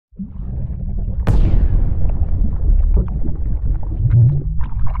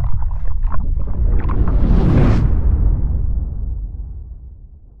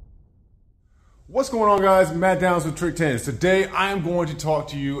going on, guys? Matt Downs with Trick 10s. Today I am going to talk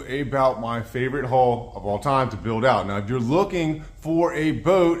to you about my favorite hull of all time to build out. Now if you're looking for a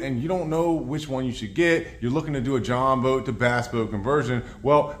boat and you don't know which one you should get, you're looking to do a John boat to bass boat conversion,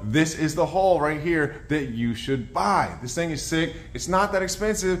 well, this is the hull right here that you should buy. This thing is sick, it's not that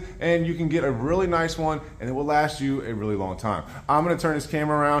expensive, and you can get a really nice one and it will last you a really long time. I'm gonna turn this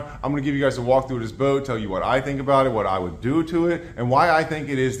camera around, I'm gonna give you guys a walkthrough of this boat, tell you what I think about it, what I would do to it, and why I think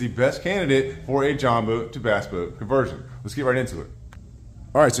it is the best candidate for a John boat to bass boat conversion. Let's get right into it.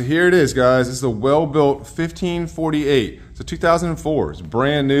 All right, so here it is, guys. It's the Weldbilt 1548. It's a 2004. It's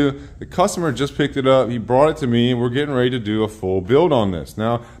brand new. The customer just picked it up. He brought it to me, and we're getting ready to do a full build on this.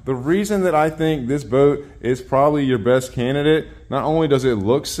 Now, the reason that I think this boat is probably your best candidate, not only does it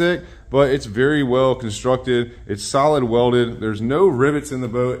look sick, but it's very well constructed. It's solid welded. There's no rivets in the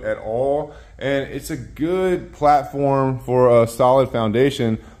boat at all, and it's a good platform for a solid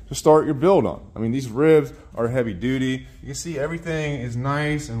foundation to start your build on. I mean, these ribs are heavy duty. You can see everything is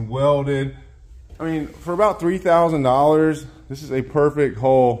nice and welded. I mean, for about $3,000, this is a perfect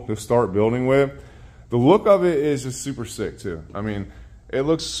hull to start building with. The look of it is just super sick too. I mean, it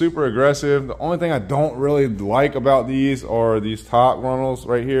looks super aggressive. The only thing I don't really like about these are these top runnels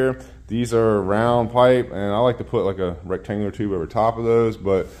right here. These are round pipe, and I like to put like a rectangular tube over top of those,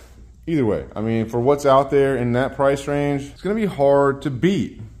 but either way, I mean, for what's out there in that price range, it's gonna be hard to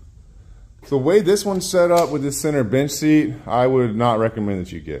beat. The way this one's set up with this center bench seat, I would not recommend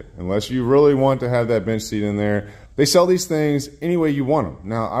that you get, unless you really want to have that bench seat in there. They sell these things any way you want them.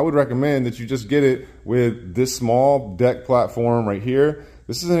 Now, I would recommend that you just get it with this small deck platform right here.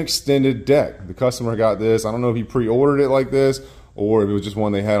 This is an extended deck. The customer got this. I don't know if he pre-ordered it like this or if it was just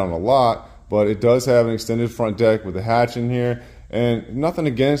one they had on a lot, but it does have an extended front deck with a hatch in here. And nothing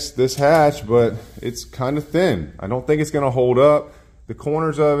against this hatch, but it's kind of thin. I don't think it's gonna hold up. The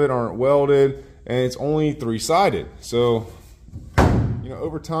corners of it aren't welded, and it's only three-sided. So, you know,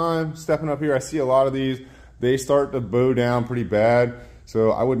 over time, stepping up here, I see a lot of these, they start to bow down pretty bad.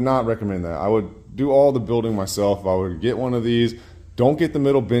 So I would not recommend that. I would do all the building myself. I would get one of these. Don't get the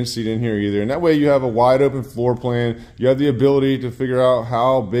middle bench seat in here either. And that way you have a wide open floor plan. You have the ability to figure out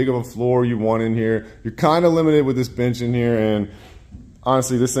how big of a floor you want in here. You're kind of limited with this bench in here, and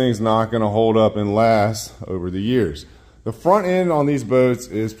honestly, this thing's not gonna hold up and last over the years. The front end on these boats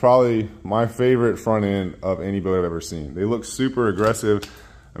is probably my favorite front end of any boat I've ever seen. They look super aggressive.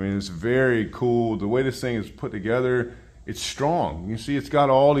 I mean, it's very cool. The way this thing is put together, it's strong. You can see it's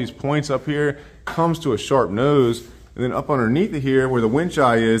got all these points up here, comes to a sharp nose, and then up underneath it here where the winch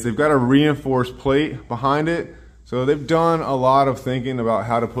eye is, they've got a reinforced plate behind it. So they've done a lot of thinking about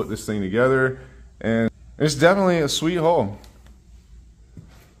how to put this thing together, and it's definitely a sweet hull.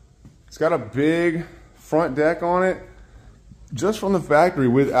 It's got a big front deck on it. Just from the factory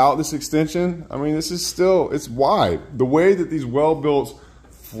without this extension, I mean, this is still, it's wide. The way that these Weldbilts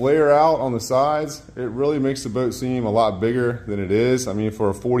flare out on the sides, it really makes the boat seem a lot bigger than it is. I mean, for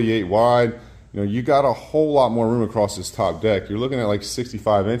a 48 wide, you know, you got a whole lot more room across this top deck. You're looking at like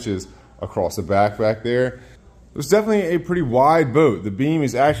 65 inches across the back there. It's definitely a pretty wide boat. The beam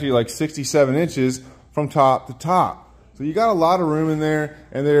is actually like 67 inches from top to top. So you got a lot of room in there,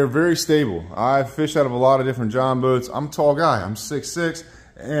 and they're very stable. I've fished out of a lot of different John boats. I'm a tall guy, I'm 6'6",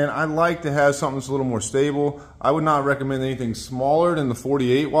 and I like to have something that's a little more stable. I would not recommend anything smaller than the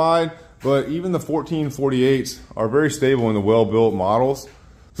 48 wide, but even the 1448s are very stable in the Weldbilt models.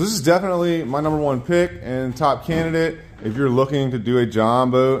 So this is definitely my #1 pick and top candidate if you're looking to do a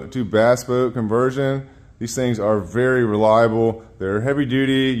John boat to bass boat conversion. These things are very reliable. They're heavy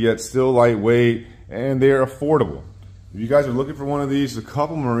duty, yet still lightweight, and they're affordable. If you guys are looking for one of these, there's a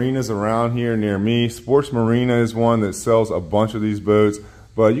couple marinas around here near me. Sports Marina is one that sells a bunch of these boats,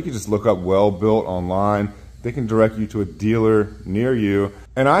 but you can just look up Weldbilt online. They can direct you to a dealer near you,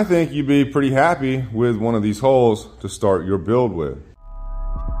 and I think you'd be pretty happy with one of these hulls to start your build with.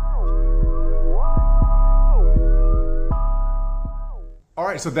 All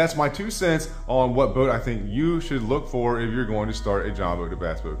right, so that's my 2 cents on what boat I think you should look for if you're going to start a John boat to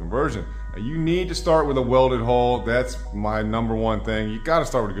bass boat conversion. Now, you need to start with a welded hull. That's my #1 thing. You gotta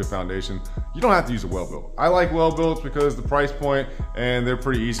start with a good foundation. You don't have to use a Weldbilt. I like Weldbilts because the price point and they're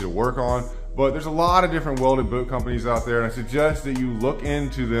pretty easy to work on. But there's a lot of different welded boat companies out there, and I suggest that you look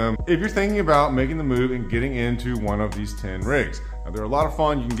into them if you're thinking about making the move and getting into one of these 10 rigs. Now, they're a lot of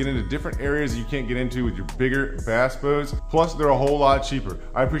fun. You can get into different areas that you can't get into with your bigger bass boats. Plus, they're a whole lot cheaper.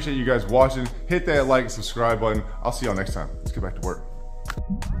 I appreciate you guys watching. Hit that like and subscribe button. I'll see y'all next time. Let's get back to work.